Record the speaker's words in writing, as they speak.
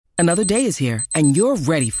Another day is here, and you're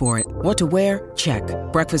ready for it. What to wear? Check.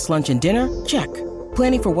 Breakfast, lunch, and dinner? Check.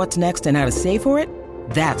 Planning for what's next and how to save for it?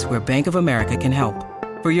 That's where Bank of America can help.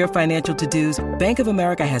 For your financial to-dos, Bank of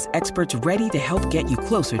America has experts ready to help get you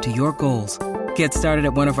closer to your goals. Get started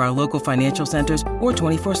at one of our local financial centers or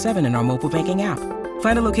 24/7 in our mobile banking app.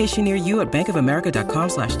 Find a location near you at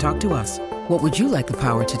bankofamerica.com/talktous. What would you like the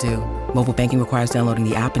power to do? Mobile banking requires downloading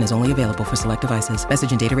the app and is only available for select devices.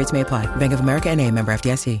 Message and data rates may apply. Bank of America N.A., member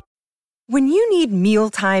FDIC. When you need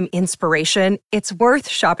mealtime inspiration, it's worth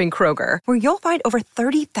shopping Kroger, where you'll find over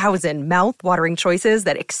 30,000 mouth-watering choices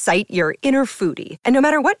that excite your inner foodie. And no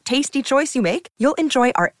matter what tasty choice you make, you'll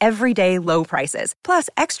enjoy our everyday low prices, plus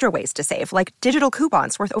extra ways to save, like digital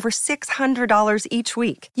coupons worth over $600 each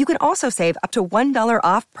week. You can also save up to $1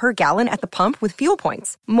 off per gallon at the pump with fuel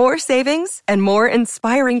points. More savings and more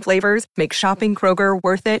inspiring flavors make shopping Kroger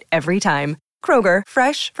worth it every time. Kroger,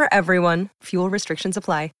 fresh for everyone. Fuel restrictions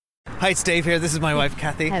apply. Hi, it's Dave here. This is my wife,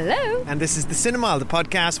 Kathy. Hello. And this is The Cinema, the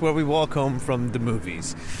podcast where we walk home from the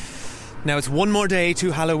movies. Now, it's one more day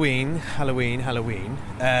to Halloween.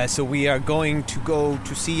 So we are going to go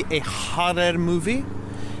to see a horror movie.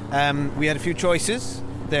 We had a few choices.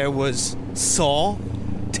 There was Saw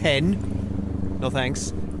 10. No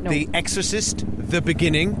thanks. No. The Exorcist, The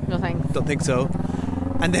Beginning. No thanks. Don't think so.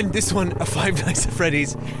 And then this one, a Five Nights at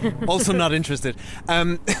Freddy's. Also not interested.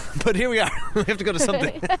 But here we are. We have to go to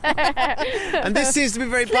something. And this seems to be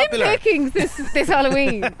very popular. Slim pickings this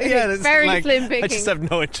Halloween. Yeah, it's very like, slim pickings. I just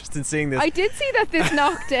have no interest in seeing this. I did see that this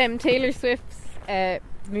knocked Taylor Swift's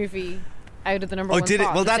movie out of the number one did it?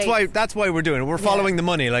 spot Well, in the that's why we're doing it. We're following the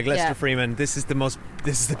money, like Lester Yeah. Freeman. This is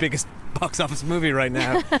the biggest box office movie right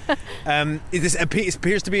now. This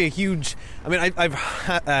appears to be a huge. I mean, I've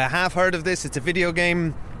half heard of this. It's a video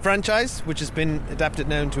game franchise which has been adapted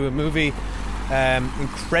now into a movie.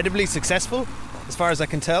 Incredibly successful, as far as I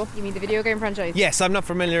can tell. You mean the video game franchise? Yes, I'm not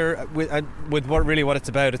familiar with what it's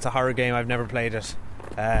about. It's a horror game. I've never played it.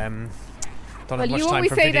 Don't have much time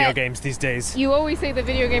for video games these days. You always say the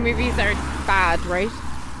video game movies are bad, right?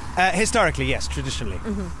 Historically, yes, traditionally.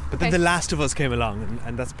 Mm-hmm. But then The Last of Us came along,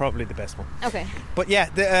 and that's probably the best one. Okay. But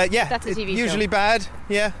that's a TV usually show. bad.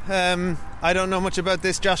 Yeah. I don't know much about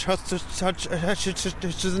this. Josh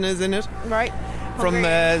Hutcherson is in it. Right. From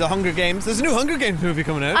the Hunger Games. There's a new Hunger Games movie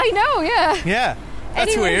coming out. I know, yeah. Yeah.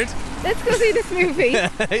 That's Anyway, weird. Let's go see this movie.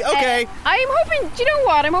 Okay. I'm hoping, do you know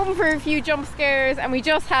what? I'm hoping for a few jump scares, and we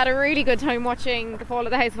just had a really good time watching The Fall of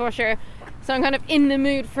the House of Usher. So I'm kind of in the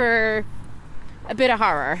mood for a bit of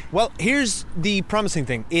horror. Well, here's the promising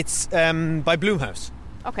thing. It's by Blumhouse.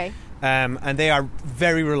 Okay. And they are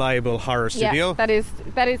very reliable horror studio. Yeah,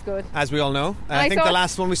 that is good. As we all know. I think the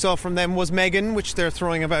last one we saw from them was Megan, which they're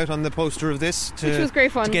throwing about on the poster of this. Which was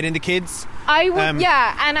great fun. To get into kids. I would,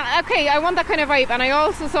 I want that kind of vibe. And I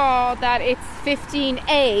also saw that it's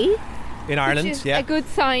 15A. In Ireland, which is yeah. a good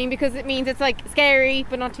sign because it means it's like scary,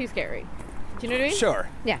 but not too scary. Do you know what I mean? Sure.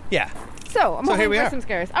 Yeah. Yeah. So I'm here hoping we for are. some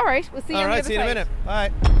scares. All right, we'll see you on the other see you in a side. minute.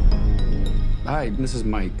 Bye. Hi, this is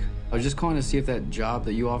Mike. I was just calling to see if that job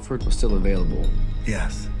that you offered was still available.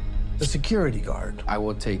 Yes. The security guard. I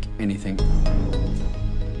will take anything.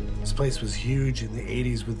 This place was huge in the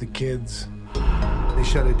 80s with the kids. They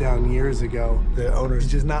shut it down years ago. The owner's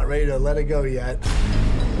just not ready to let it go yet.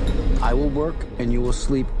 I will work and you will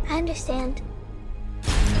sleep. I understand.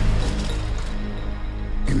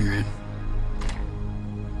 Give me your hand.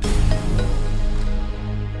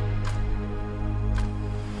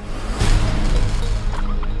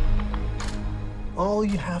 All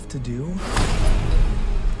you have to do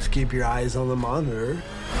is keep your eyes on the monitor.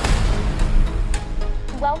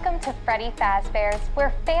 Welcome to Freddy Fazbear's,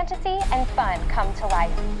 where fantasy and fun come to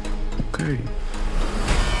life. Okay.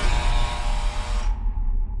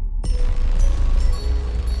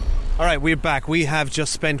 All right, we're back. We have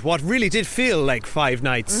just spent what really did feel like 5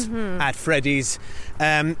 nights at Freddy's.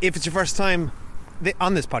 If it's your first time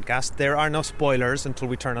on this podcast, there are no spoilers until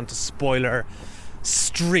we turn onto spoiler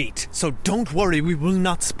street. So don't worry, we will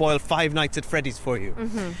not spoil 5 Nights at Freddy's for you.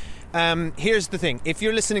 Here's the thing. If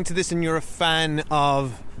you're listening to this and you're a fan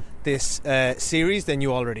of this series, then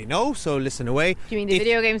you already know, so listen away. Do you mean the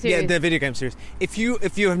video game series? Yeah, the video game series. If you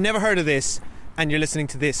have never heard of this and you're listening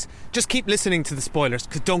to this, just keep listening to the spoilers,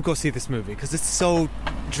 because don't go see this movie, because it's so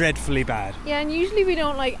dreadfully bad. Yeah, and usually we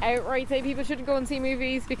don't like outright say people shouldn't go and see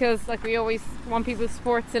movies because like we always want people to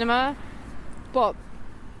support cinema, but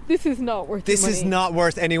this is not worth This money. is not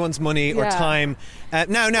worth anyone's money or time.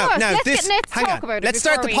 Hang on. Let's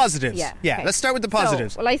start the positives. Okay. Let's start with the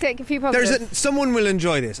positives. So, well, I think a few positives. Someone will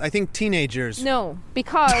enjoy this. I think teenagers. No,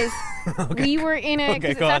 because Okay. we were in a... Okay,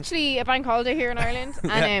 Because it's go on. actually a bank holiday here in Ireland,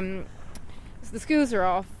 and the schools are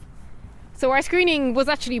off, So our screening was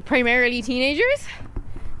actually primarily teenagers.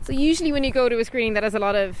 So usually when you go to a screening that has a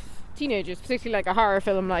lot of teenagers, particularly like a horror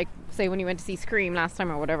film, like say when you went to see Scream last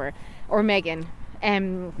time or whatever, or Megan.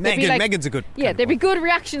 Megan's a good. Yeah, there'd be good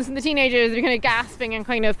reactions from the teenagers. They'd be kind of gasping and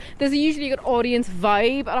kind of. There's usually a good audience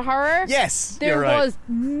vibe at a horror. Yes, there you're right. was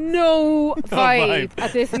no vibe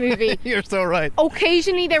at this movie. You're so right.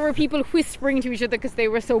 Occasionally there were people whispering to each other because they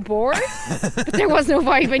were so bored, but there was no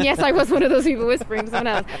vibe. And yes, I was one of those people whispering to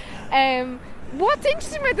someone else. What's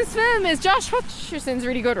interesting about this film is Josh Hutcherson's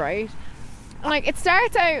really good, right? Like it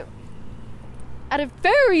starts out at a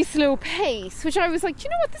very slow pace, which I was like, you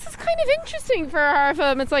know what, this is kind of interesting for a horror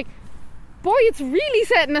film. It's like, boy, it's really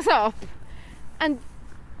setting us up, and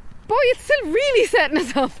boy, it's still really setting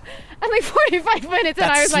us up. And like 45 minutes, that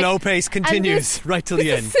and I was like, slow pace continues right till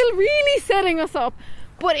the end. It's still really setting us up,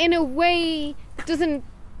 but in a way that doesn't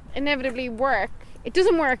inevitably work. It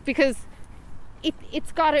doesn't work because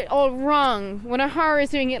it's got it all wrong. When a horror is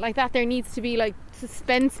doing it like that, there needs to be like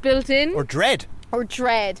suspense built in, or dread.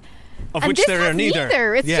 Of and which this there are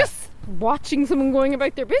neither. It's just watching someone going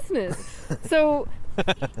about their business. So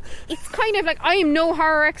it's kind of like, I am no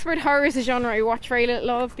horror expert. Horror is a genre I watch very little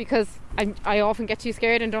of because I often get too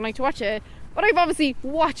scared and don't like to watch it. But I've obviously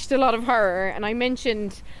watched a lot of horror, and I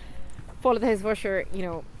mentioned Fall of the House of Usher, you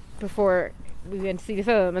know, before we went to see the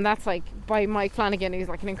film, and that's like by Mike Flanagan, who's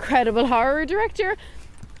like an incredible horror director.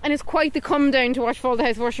 And it's quite the come down to watch Fall of the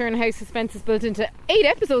House of Usher and how suspense is built into 8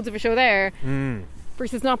 episodes of a show there.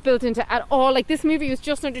 Versus not built into at all. Like this movie was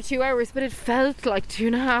just under 2 hours, but it felt like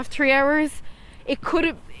 2.5, 3 hours. It could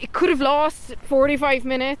have lost 45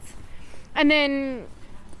 minutes. And then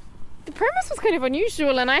the premise was kind of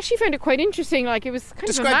unusual, and I actually found it quite interesting. Like it was kind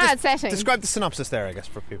of a mad setting. Describe the synopsis there, I guess,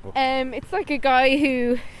 for people. It's like a guy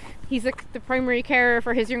who he's like the primary carer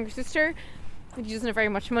for his younger sister, and he doesn't have very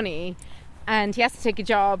much money, and he has to take a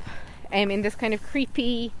job in this kind of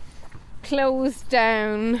creepy, closed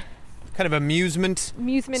down kind of amusement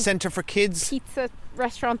centre for kids, pizza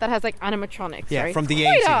restaurant that has like animatronics. Yeah, right? from the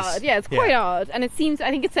 80s. Quite odd. Yeah, it's quite odd, and it seems, I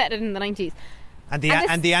think it's set in the 90s. And the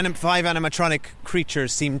 5 animatronic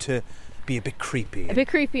creatures seem to be a bit creepy.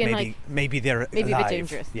 And maybe they're maybe alive. A bit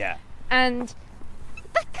dangerous. Yeah. And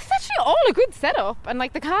that's actually all a good setup, and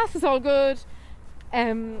like the cast is all good,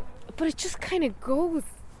 but it just kind of goes.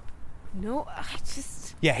 No, I just.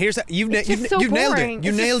 Yeah, you've nailed it.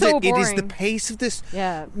 You nailed it. It is the pace of this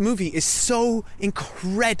movie is so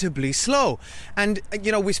incredibly slow. And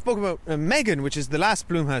you know, we spoke about Megan, which is the last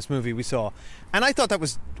Blumhouse movie we saw, and I thought that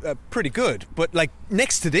was pretty good. But like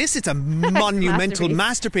next to this, it's a monumental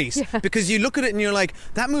masterpiece because you look at it and you're like,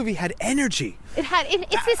 that movie had energy. It's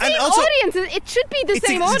the same audience. It should be the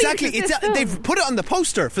same audience. Exactly. They've put it on the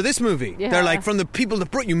poster for this movie. Yeah. They're like, from the people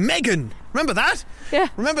that brought you Megan. Remember that? Yeah.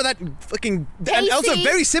 Remember that fucking... And also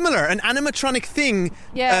very similar, an animatronic thing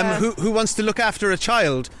who wants to look after a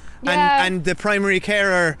child. Yeah. And the primary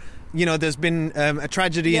carer... You know, there's been a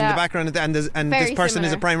tragedy in the background, and this person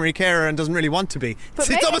is a primary carer and doesn't really want to be. But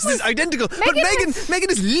it's almost identical. But Megan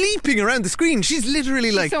is leaping around the screen. She's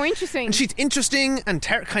literally like so interesting. And she's interesting and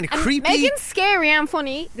kind of creepy. Megan's scary and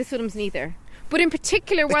funny. This film's neither. But in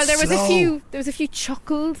particular, while there was a few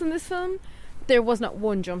chuckles in this film, there was not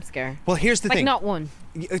one jump scare. Well, here's the thing. Not one.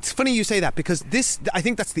 It's funny you say that because I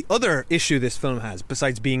think that's the other issue this film has,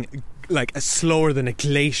 besides being like slower than a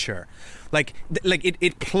glacier. Like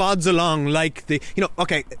it plods along like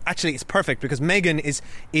actually it's perfect because Megan is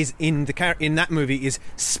in that movie is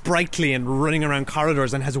sprightly and running around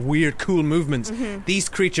corridors and has weird cool movements. Mm-hmm. These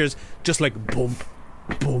creatures just like bump.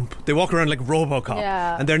 They walk around like RoboCop,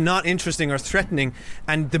 and they're not interesting or threatening,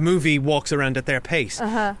 and the movie walks around at their pace.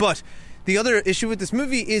 But the other issue with this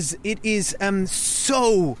movie is it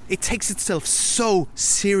takes itself so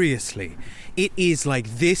seriously. It is like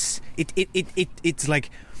this. It's like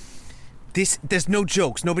this. There's no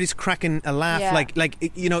jokes. Nobody's cracking a laugh.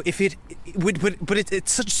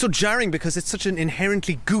 It's so jarring because it's such an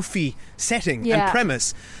inherently goofy setting and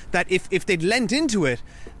premise that if they'd lent into it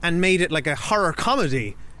and made it like a horror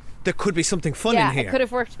comedy, there could be something fun in here. It could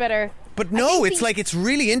have worked better. But no, it's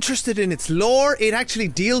really interested in its lore. It actually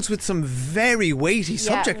deals with some very weighty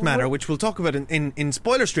subject matter, which we'll talk about in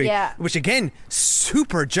Spoiler Street, which again,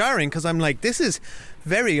 super jarring because I'm like, this is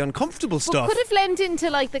very uncomfortable stuff. Could have lent into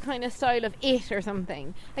like the kind of style of It or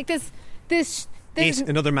something. Like there's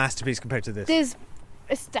another masterpiece compared to this. There's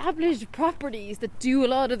established properties that do a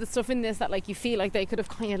lot of the stuff in this that like you feel like they could have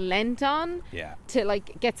kind of lent on to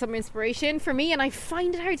like get some inspiration for me, and I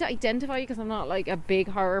find it hard to identify because I'm not like a big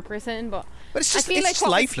horror person, but it's just, I feel it's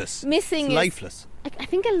like lifeless. Missing lifeless. I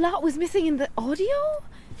think a lot was missing in the audio.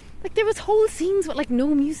 Like there was whole scenes with like no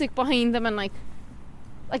music behind them, and like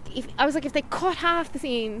like, if they cut half the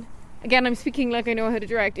scene, again, I'm speaking like I know how to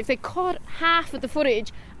direct, if they cut half of the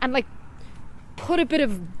footage and like put a bit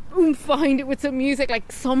of oomph behind it with some music,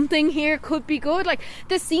 like something here could be good. Like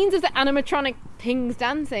the scenes of the animatronic things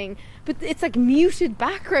dancing, but it's like muted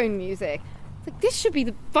background music. It's like, this should be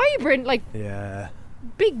the vibrant, like,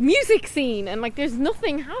 big music scene, and like there's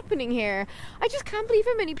nothing happening here. I just can't believe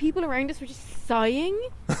how many people around us were just sighing.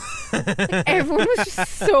 Like, everyone was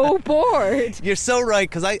just so bored. You're so right,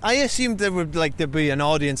 because I assumed there'd be an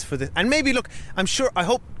audience for this, and maybe, look, I'm sure, I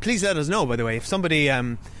hope, please let us know, by the way, if somebody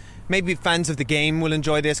maybe fans of the game will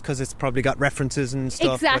enjoy this, because it's probably got references and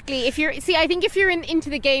stuff. Exactly. I think if you're into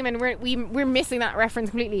the game and we're missing that reference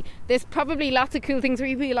completely, there's probably lots of cool things where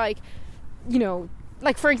you'd be like, you know,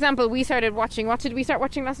 like, for example, we started watching, what did we start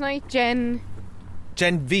watching last night? Gen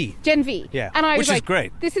V. Yeah. And I was which like, is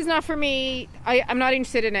great. This is not for me. I'm not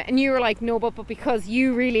interested in it. And you were like, no, but because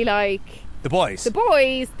you really like The boys,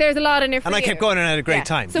 there's a lot in it for and you. I kept going and had a great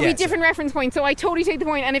time. So we had different reference points. So I totally take the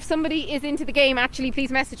point. And if somebody is into the game, actually,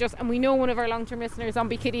 please message us. And we know one of our long-term listeners,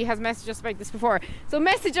 Zombie Kitty, has messaged us about this before. So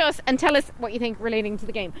message us and tell us what you think relating to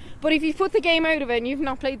the game. But if you put the game out of it and you've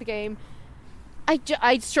not played the game,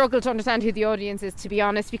 I struggle to understand who the audience is, to be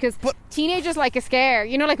honest, because teenagers like a scare.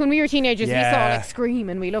 You know, like when we were teenagers, we saw like Scream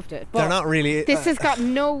and we loved it. But they're not really. This has got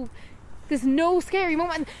there's no scary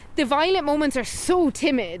moment. The violent moments are so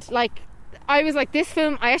timid. Like, I was like, this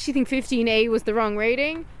film, I actually think 15A was the wrong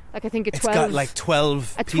rating. Like, I think a 12. It's got like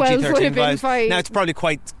 12 a 12 PG-13 would have been vibes. fine. Now it's probably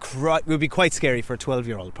would be quite scary for a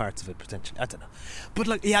 12-year-old, parts of it potentially. I don't know, but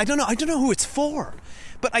like, I don't know who it's for.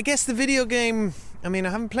 But I guess the video game, I mean,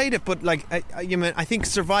 I haven't played it, but like, I think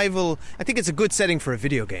survival, I think it's a good setting for a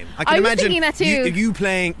video game. I can imagine that too.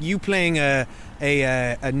 You playing a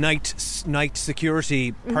night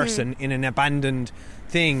security person in an abandoned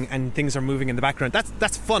thing, and things are moving in the background.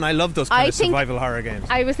 That's fun. I love those kind of survival horror games.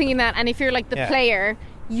 I was thinking that, and if you're like the player,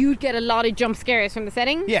 you'd get a lot of jump scares from the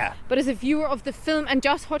setting. Yeah. But as a viewer of the film, and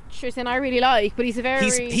Josh Hutcherson I really like, but he's a very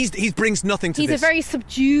he brings nothing to this. He's a very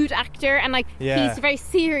subdued actor, and like he's very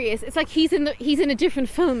serious. It's like he's in a different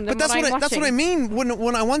film than that's what I mean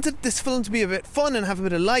when I wanted this film to be a bit fun and have a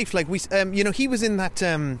bit of life. Like, we he was in that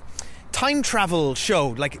time travel show,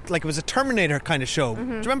 like it was a Terminator kind of show. Do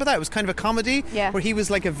you remember that? It was kind of a comedy where he was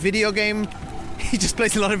like a video game. He just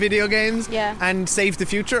plays a lot of video games and saves the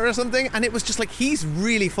future or something, and it was just like, he's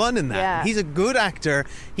really fun in that. He's a good actor.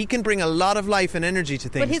 He can bring a lot of life and energy to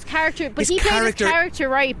things. But he played his character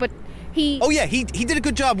right, but he did a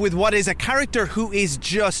good job with what is a character who is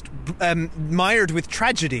just mired with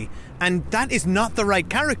tragedy, and that is not the right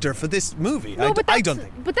character for this movie. No, I don't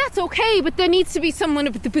think. But that's okay, but there needs to be someone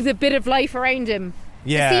with a bit of life around him.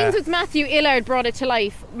 Yeah. The scenes with Matthew Lillard brought it to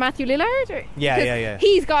life. Matthew Lillard? Yeah.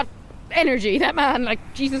 He's got energy, that man, like,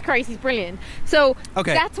 Jesus Christ, he's brilliant. So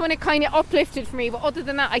that's when it kind of uplifted for me. But other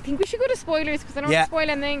than that, I think we should go to spoilers, because I don't want to spoil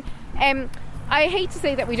anything. I hate to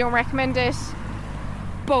say that we don't recommend it,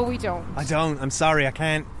 but we don't. I'm sorry, I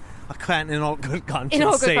can't in all good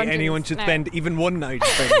conscience say anyone should spend even one night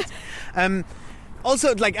playing it.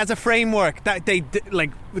 Also, like, as a framework, that they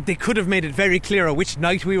could have made it very clear which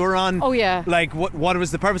night we were on. Oh yeah. Like, what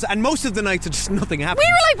was the purpose? And most of the nights are just nothing happens.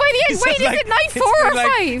 We were like, by the end, wait, is it night 4 or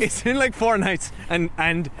 5? It's been like 4 nights,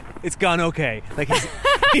 and it's gone okay. Like,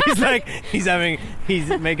 he's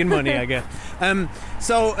making money, I guess. We're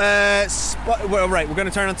going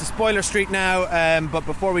to turn on to Spoiler Street now. But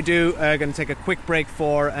before we do, going to take a quick break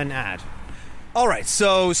for an ad. Alright,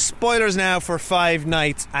 so spoilers now for 5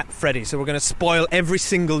 nights at Freddy. So we're going to spoil every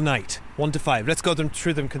single night, 1 to 5. Let's go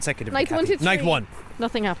through them consecutively. Night 1 to 3. Night 1.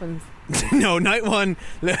 Nothing happens. No, night 1,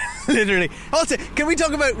 literally. Also, can we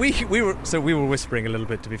talk about we were whispering a little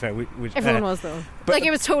bit, to be fair. Everyone was, though. But like,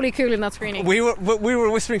 it was totally cool in that screening. We were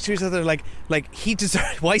whispering to each other like he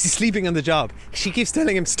deserved. Why is he sleeping on the job? She keeps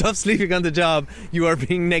telling him, stop sleeping on the job. You are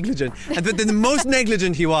being negligent. And the most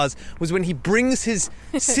negligent he was when he brings his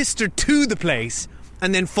sister to the place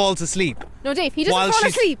and then falls asleep. No, Dave, he doesn't fall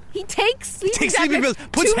asleep. He takes sleeping pills,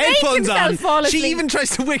 puts headphones on. She even tries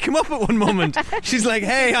to wake him up at one moment. She's like,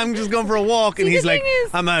 hey, I'm just going for a walk. And he's like,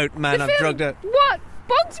 I'm out, man, I'm drugged out. What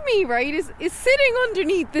bugged me, right, is sitting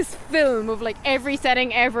underneath this film of like every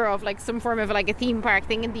setting ever of like some form of like a theme park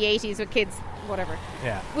thing in the 80s with kids, whatever.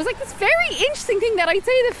 Yeah. Was like this very interesting thing that I'd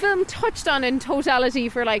say the film touched on in totality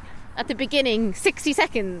for like, at the beginning, 60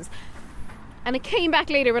 seconds. And it came back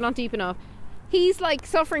later, but not deep enough. He's like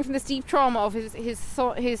suffering from this deep trauma of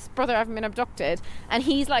his brother having been abducted, and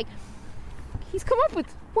he's come up with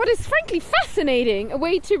what is frankly fascinating, a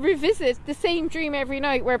way to revisit the same dream every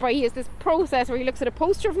night, whereby he has this process where he looks at a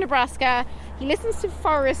poster of Nebraska, he listens to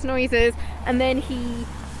forest noises, and then he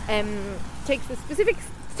takes a specific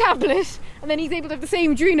tablet, and then he's able to have the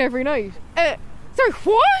same dream every night. Sorry,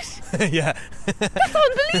 what? Yeah. That's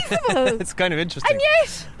unbelievable. It's kind of interesting. And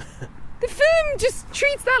yet, the film just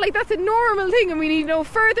treats that like that's a normal thing, and we need no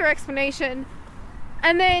further explanation.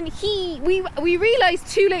 And then we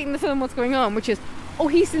realise too late in the film what's going on, which is,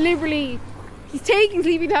 he's taking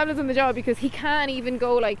sleeping tablets on the job because he can't even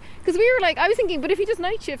go because we were I was thinking, but if he does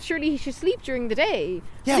night shift, surely he should sleep during the day.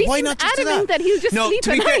 Yeah, why not just do that? He'll just sleep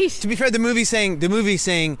at night. To be fair, the movie's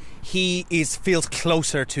saying he feels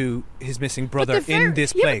closer to his missing brother in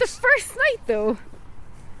this place. Yeah, but the first night though,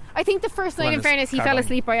 I think the first night, in fairness, he fell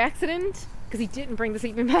asleep by accident because he didn't bring the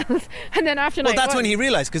sleeping pills, and then after night. Well, that's when he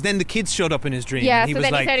realised, because then the kids showed up in his dream. Yeah, and he was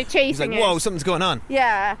then he started chasing. He was whoa, something's going on.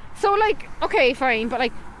 Yeah, so okay, fine,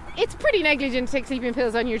 but it's pretty negligent to take sleeping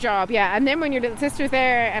pills on your job, yeah. And then when your little sister's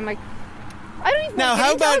there, and I don't even know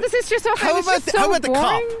how about the sister stuff. How about the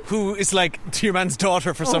cop who is to your man's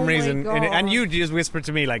daughter for some reason, and you just whispered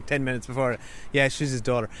to me 10 minutes before, yeah, she's his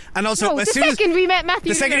daughter. And also, the second we met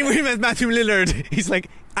Matthew Lillard, he's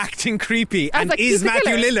acting creepy and is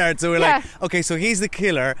Matthew Lillard, so we're okay, so he's the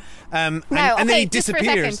killer. And then he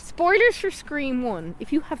disappears. Spoilers for Scream 1.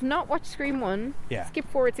 If you have not watched Scream 1, skip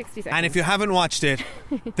forward 60 seconds. And if you haven't watched it,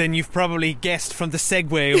 then you've probably guessed from the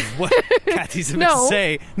segue of what Kathy's about to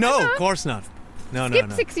say. No, of course not. No.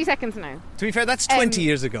 Skip 60 seconds now. To be fair, that's 20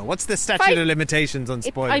 years ago. What's the statute of limitations on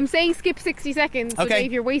spoilers? I'm saying skip 60 seconds. So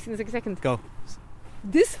if you're wasting 60 seconds. Go.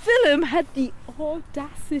 This film had the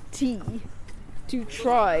audacity to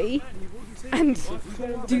try and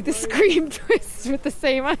do the Scream twist with the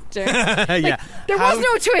same actor. There was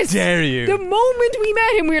no twist. How dare you? The moment we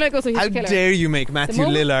met him, we were so he's the killer. How dare you make Matthew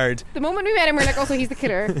Lillard? The moment we met him, we were so he's the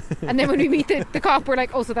killer. And then when we meet the cop, we're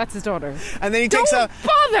so that's his daughter. And then he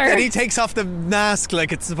takes off the mask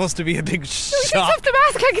like it's supposed to be a big shot. He takes off the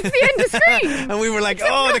mask like it's the end of Scream. And we were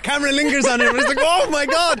the camera lingers on him. It's oh my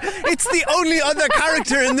god, it's the only other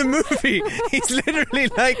character in the movie. He's literally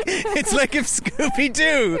it's like if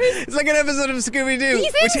Scooby-Doo. It's like an episode of Scooby-Doo.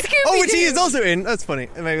 He's in Scooby-Doo. Which he is also in. That's funny.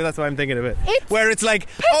 Maybe that's why I'm thinking of it. Where it's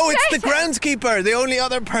it's the groundskeeper, the only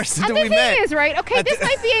other person that we met. And the thing is, right, okay, this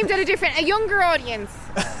might be aimed at a younger audience.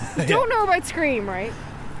 You don't know about Scream, right?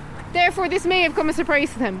 Therefore, this may have come as a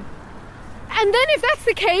surprise to them. And then if that's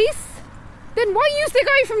the case, then why use the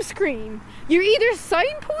guy from Scream? You're either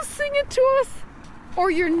signposting it to us, or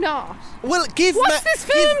you're not. Well, what's this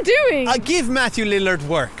film doing? I'll give Matthew Lillard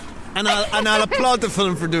work. And I'll applaud the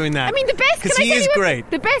film for doing that. I mean, the best, because he is great.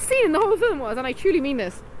 The best scene in the whole film was, and I truly mean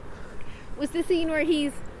this, was the scene where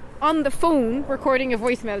he's on the phone recording a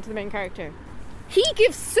voicemail to the main character. He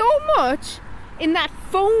gives so much in that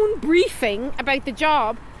phone briefing about the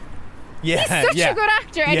job. Yeah, he's such a good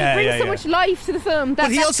actor, and he brings so much life to the film.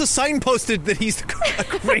 But he also signposted that he's a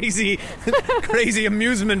crazy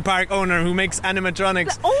amusement park owner who makes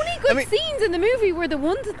animatronics. The only good scenes in the movie were the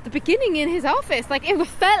ones at the beginning in his office. It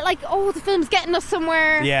felt like, the film's getting us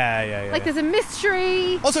somewhere. Yeah. There's a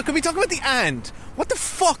mystery. Also, can we talk about the aunt? What the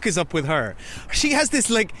fuck is up with her? She has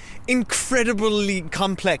this incredibly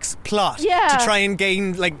complex plot to try and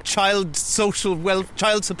gain child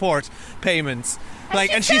support payments.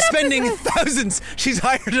 And she's spending thousands. She's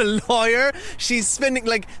hired a lawyer. She's spending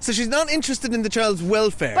so she's not interested in the child's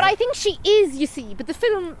welfare. But I think she is, you see. But the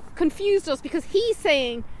film confused us because he's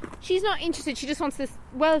saying she's not interested. She just wants this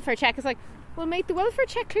welfare check. It's well, mate, the welfare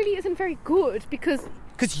check clearly isn't very good because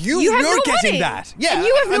you're getting money. that. Yeah, and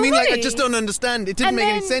you have no money. I just don't understand. It didn't make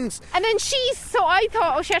any sense. And then so I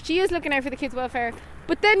thought, she is looking out for the kids' welfare.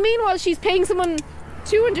 But then meanwhile, she's paying someone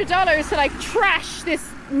 $200 to trash this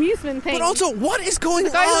amusement thing. But also, what is going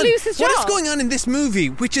on? What is going on in this movie,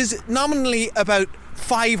 which is nominally about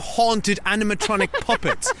 5 haunted animatronic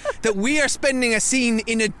puppets, that we are spending a scene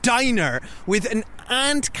in a diner with an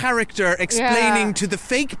aunt character explaining to the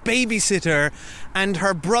fake babysitter and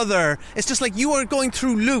her brother. It's just you are going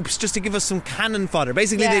through loops just to give us some cannon fodder.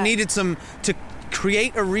 Basically, they needed to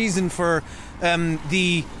create a reason for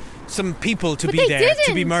some people to be there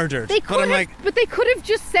to be murdered. But they could have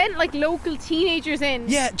just sent local teenagers in.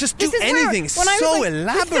 Yeah, just do anything. So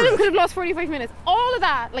elaborate. This film could have lost 45 minutes. All of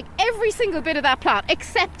that, every single bit of that plot,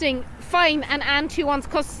 excepting fine an aunt who wants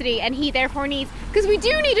custody and he therefore needs, because we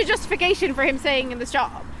do need a justification for him staying in this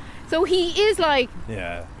job. So he is I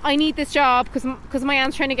need this job because my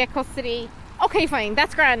aunt's trying to get custody. Okay, fine,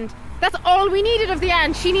 that's grand. That's all we needed of the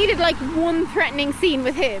aunt. She needed one threatening scene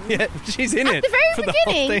with him. Yeah, she's in it. At the very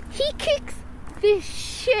beginning, he kicks the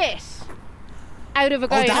shit out of a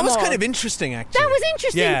guy. Oh, that was kind of interesting, actually. That was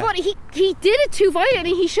interesting, but he did it too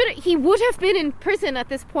violently. He would have been in prison at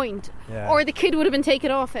this point, or the kid would have been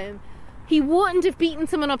taken off him. He wouldn't have beaten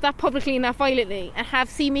someone up that publicly and that violently and have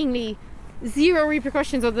seemingly zero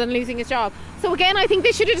repercussions other than losing his job. So again, I think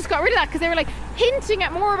they should have just got rid of that, because they were like hinting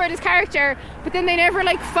at more about his character, but then they never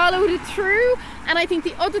like followed it through. And I think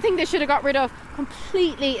the other thing they should have got rid of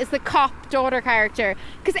completely is the cop daughter character,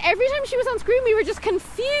 because every time she was on screen we were just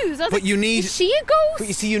confused. I was like, is she a ghost? But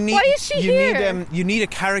you see, you need, why is she here? You need a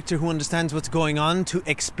character who understands what's going on to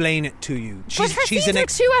explain it to you. She's too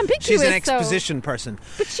ambiguous. She's an exposition person.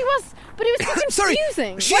 But she was. But it was so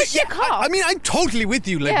confusing. Why is she a cop? I mean, I'm totally with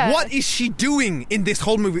you. Like, what is she doing in this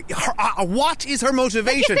whole movie? What is her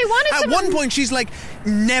motivation? At one point, she's like,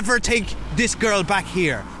 never take this girl back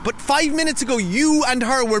here. But 5 minutes ago, you and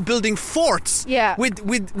her were building forts with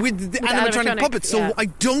the animatronic puppets. So I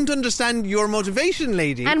don't understand your motivation,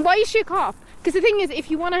 lady. And why is she a cop? Because the thing is,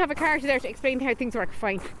 if you want to have a character there to explain how things work,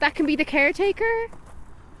 fine. That can be the caretaker.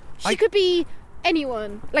 She could be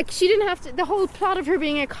anyone. Like, she didn't have to. The whole plot of her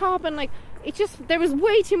being a cop, and like, it just, there was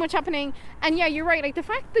way too much happening. And yeah, you're right. Like, the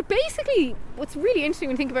fact that basically, what's really interesting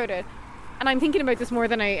when you think about it, and I'm thinking about this more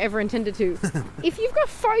than I ever intended to. If you've got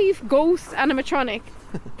 5 ghost animatronic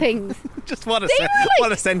things, just what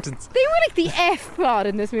a sentence. They were like the F plot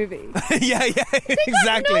in this movie. yeah, they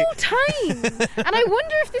exactly. got no time. And I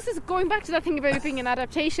wonder if this is going back to that thing about it being an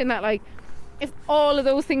adaptation, that like, if all of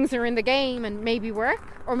those things are in the game and maybe work,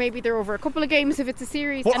 or maybe they're over a couple of games if it's a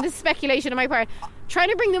series, and this is speculation on my part, trying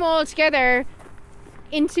to bring them all together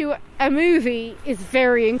into a movie is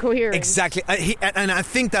very incoherent. Exactly. And I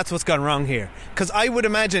think that's what's gone wrong here. Because I would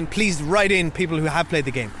imagine, please write in people who have played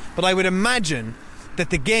the game, but I would imagine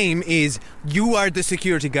that the game is, you are the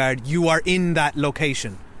security guard, you are in that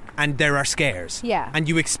location, and there are scares. Yeah. And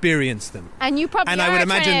you experience them. And you probably I would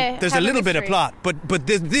imagine there's a little bit of plot, but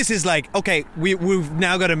this is like, okay, we've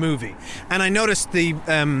now got a movie. And I noticed the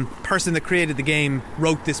person that created the game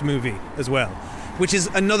wrote this movie as well, which is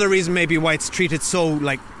another reason maybe why it's treated so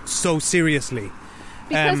seriously.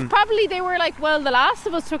 Because probably they were like, well, The Last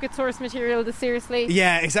of Us took its source material this seriously.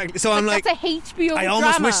 Yeah, exactly. So I'm like, that's a HBO I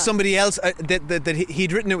almost wish somebody else that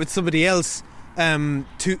he'd written it with somebody else.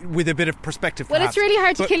 With a bit of perspective. Well, perhaps. It's really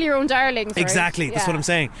hard to kill your own darlings, right? Exactly, that's what I'm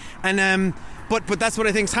saying. And but that's what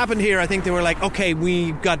I think's happened here. I think they were like, okay,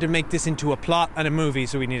 we've got to make this into a plot and a movie,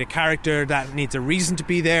 so we need a character that needs a reason to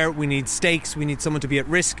be there. We need stakes. We need someone to be at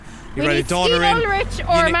risk. We need Steve Ulrich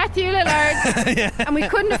or Matthew Lillard, and we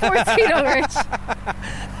couldn't afford Steve Ulrich.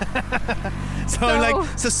 So I'm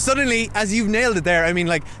like, so suddenly, as you've nailed it there, I mean,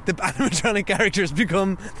 like, the animatronic characters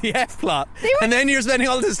become the F plot, and then you're spending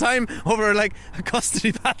all this time over like a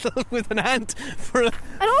custody battle with an ant for a.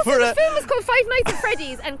 And also, the film is called Five Nights at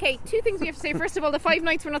Freddy's. And Kate, 2 things we have to say. First of all, the 5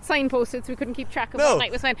 nights were not signposted, so we couldn't keep track of what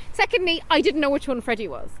night was when. Secondly, I didn't know which one Freddy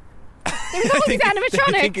was. There was always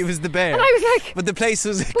animatronics. I think it was the bear. And I was like, but the place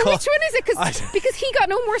was but which one is it? Because he got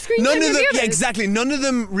no more screen time than the others. Yeah, exactly. None of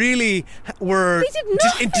them really were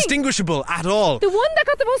indistinguishable at all. The one that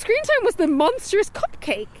got the most screen time was the monstrous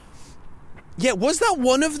cupcake. Yeah, was that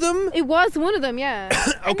one of them? It was one of them, yeah.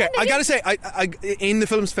 Okay, I gotta say, I in the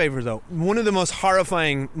film's favour though, one of the most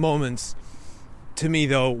horrifying moments to me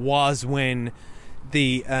though was when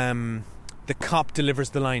the cop delivers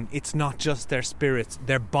the line, "It's not just their spirits,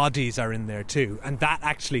 their bodies are in there too," and that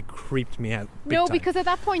actually creeped me out. No, time. Because at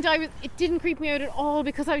that point it didn't creep me out at all,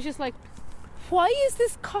 because I was just like, why is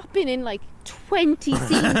this cop in like 20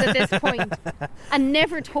 scenes at this point and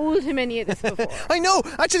never told him any of this before? I know.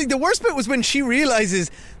 Actually, the worst bit was when she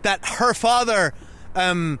realises that her father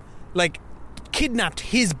kidnapped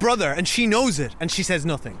his brother, and she knows it, and she says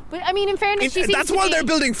nothing. But I mean, in fairness, that's while they're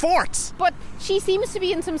building forts. But she seems to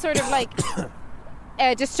be in some sort of like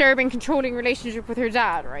disturbing, controlling relationship with her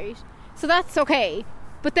dad, right? So that's okay.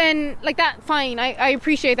 But then, like, that, fine, I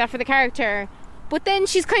appreciate that for the character. But then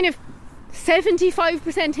she's kind of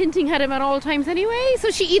 75% hinting at him at all times anyway.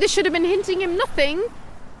 So she either should have been hinting him nothing,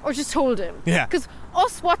 or just told him. Yeah. Because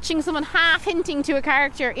us watching someone half hinting to a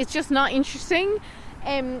character is just not interesting.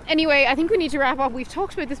 Anyway, I think we need to wrap up. We've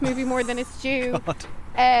talked about this movie more than it's due.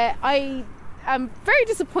 I am very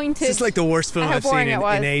disappointed. This is like the worst film I've seen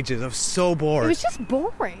in ages. I was so bored. It was just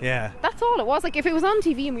boring. Yeah. That's all it was. Like, if it was on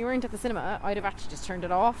TV and we weren't at the cinema, I'd have actually just turned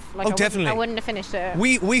it off. Like, definitely. I wouldn't have finished it.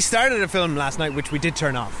 We started a film last night which we did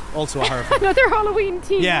turn off. Also a horror film. Another Halloween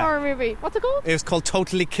teen horror movie. What's it called? It was called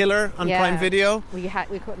Totally Killer on Prime Video. We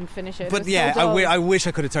couldn't finish it. But it I wish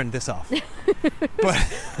I could have turned this off.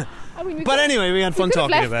 But anyway, we had fun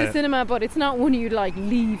talking about it. left the cinema, but it's not one you'd like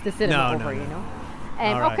leave the cinema over, you know.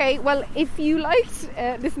 Right. Okay, well, if you liked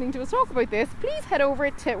listening to us talk about this, please head over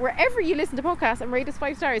to wherever you listen to podcasts and rate us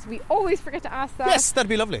 5 stars. We always forget to ask that. Yes, that'd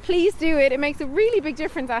be lovely. Please do it. It makes a really big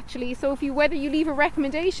difference, actually. So whether you leave a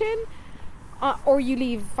recommendation or you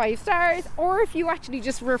leave 5 stars, or if you actually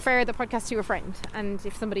just refer the podcast to a friend. And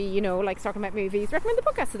if somebody you know likes talking about movies, recommend the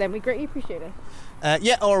podcast to them. We greatly appreciate it.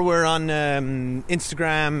 Or we're on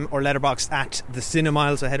Instagram or Letterboxd at The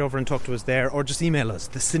Cinemile, so head over and talk to us there, or just email us,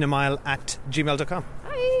 thecinemaile@gmail.com.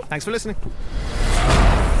 Bye. Thanks for listening.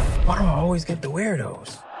 Why do I always get the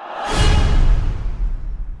weirdos?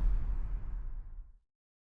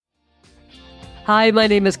 Hi, my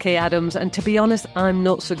name is Kay Adams, and to be honest, I'm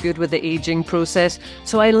not so good with the ageing process,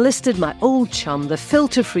 so I enlisted my old chum, the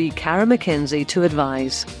filter-free Cara McKenzie, to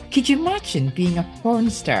advise. Could you imagine being a porn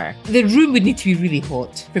star? The room would need to be really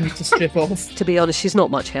hot for me to strip off. To be honest, she's not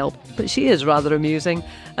much help, but she is rather amusing.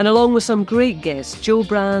 And along with some great guests, Joe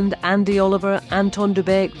Brand, Andy Oliver, Anton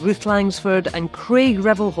Dubeck, Ruth Langsford and Craig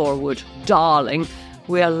Revel-Horwood, darling,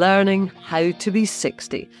 we are learning how to be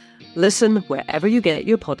 60. Listen wherever you get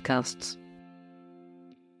your podcasts.